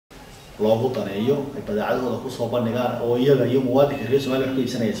loogu daneeyo ay badeecadooda ku soo bandhigaan oo iyaga iyo muwaadinka reer Soomaaliya wax ka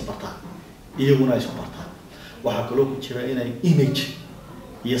iibsanaya isbartaan iyaguna isku bartaan waxa kaloo ku jira inay image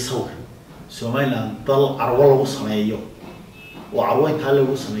iyo sawir Soomaaliland dal carwo lagu sameeyo oo carwo inta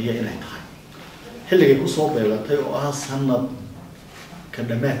lagu sameeyo inay tahay xilliga ku soo beelatay oo ah sanad ka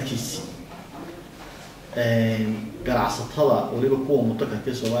dhamaadkiisii ganacsatada waliba kuwa mutakanka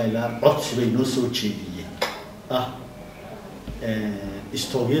Soomaaliland codsi bay noo soo jeediyeen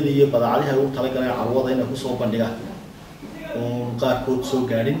istoogyada iyo badeecadaha uu talagalay carwada inay ku soo bandhigaan oo qaarkood soo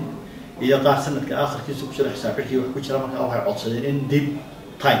gaadhin iyo qaar sanadka aakhirkiisa ku jira xisaabixii wax ku jira marka waxay codsadeen in dib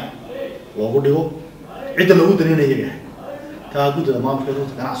time loogu dhigo cid lagu dareemayo ka gudada maamulka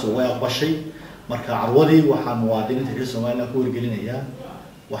rugta ganacsiga way aqbashay marka carwadii waxaan muwaadiniinta reer Soomaaliland ku wargelinayaan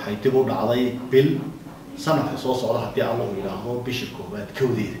waxay dib u dhacday bil sanadka soo socda hadii Allah uu yiraahdo bishii koobaad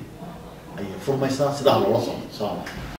kowdeeda ay furmaysaa sida loo soo